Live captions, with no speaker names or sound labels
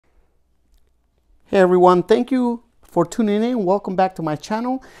Hey everyone, thank you for tuning in. Welcome back to my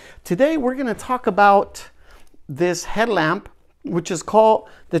channel. Today we're going to talk about this headlamp, which is called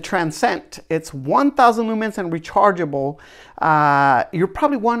the Transcent. It's 1000 lumens and rechargeable. You're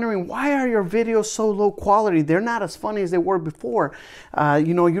probably wondering, why are your videos so low quality? They're not as funny as they were before.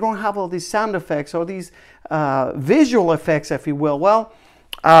 You don't have all these sound effects or these visual effects, if you will. Well,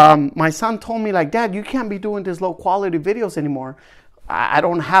 my son told me, like, Dad, you can't be doing these low quality videos anymore. I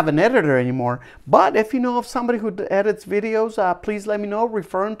don't have an editor anymore. But if you know of somebody who edits videos, please let me know,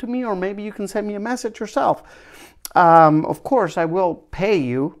 refer them to me, or maybe you can send me a message yourself. Of course, I will pay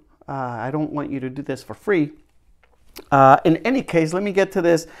you. I don't want you to do this for free. In any case, let me get to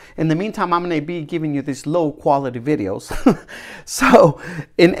this. In the meantime, I'm going to be giving you these low quality videos. So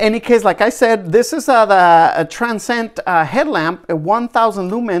in any case, like I said, this is the Transcent headlamp at 1000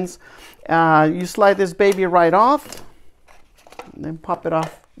 lumens. You slide this baby right off. And then pop it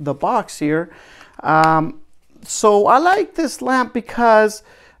off the box here. So I like this lamp because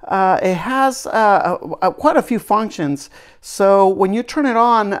it has quite a few functions. So when you turn it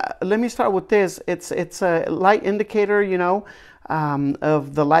on, let me start with this. It's a light indicator,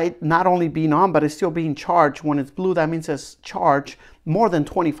 of the light not only being on, but it's still being charged. When it's blue, that means it's charged more than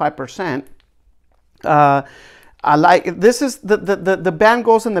 25%. I like this. Is the band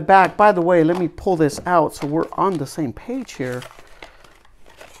goes in the back. By the way, let me pull this out so we're on the same page here.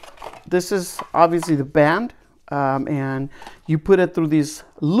 This is obviously the band, and you put it through these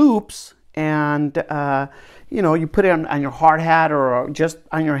loops, and you put it on your hard hat or just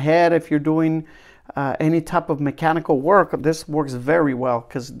on your head if you're doing any type of mechanical work. This works very well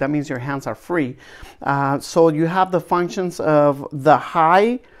because that means your hands are free. So you have the functions of the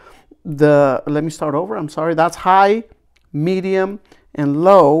high. Let me start over. I'm sorry. That's high, medium, and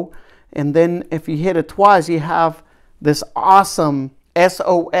low. And then if you hit it twice, you have this awesome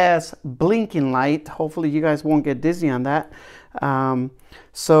SOS blinking light. Hopefully you guys won't get dizzy on that. And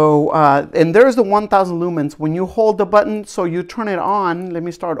there's the 1000 lumens. When you hold the button, so you turn it on. Let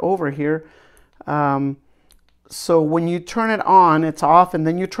me start over here. So when you turn it on, it's off, and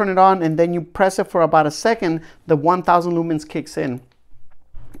then you turn it on, and then you press it for about a second, the 1000 lumens kicks in.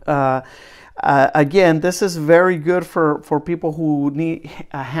 Again, this is very good for people who need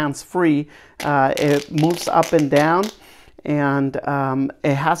hands free. It moves up and down, and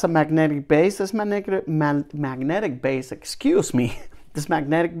it has a magnetic base. This magnetic base, excuse me, this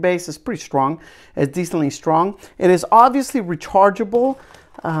magnetic base is pretty strong. It's decently strong. It is obviously rechargeable.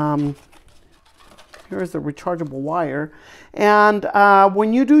 Here's the rechargeable wire, and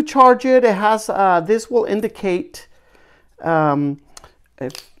when you do charge it, it has this will indicate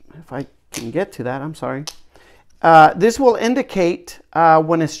if I can get to that, I'm sorry. This will indicate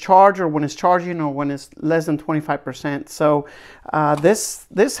when it's charged or when it's charging or when it's less than 25%. So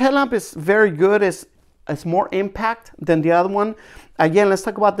this headlamp is very good. It's more impact than the other one. Again, let's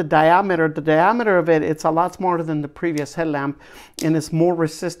talk about the diameter. The diameter of it, it's a lot smaller than the previous headlamp, and it's more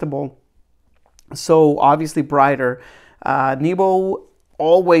resistible. So obviously brighter. Nebo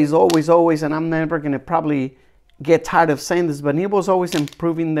always, and I'm never going to probably get tired of saying this, but Nebo is always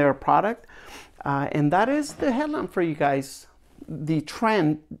improving their product. And that is the headlamp for you guys, the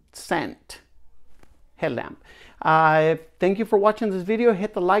Transcent headlamp. Thank you for watching this video.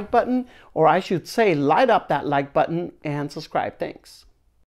 Hit the like button, or I should say light up that like button, and subscribe. Thanks.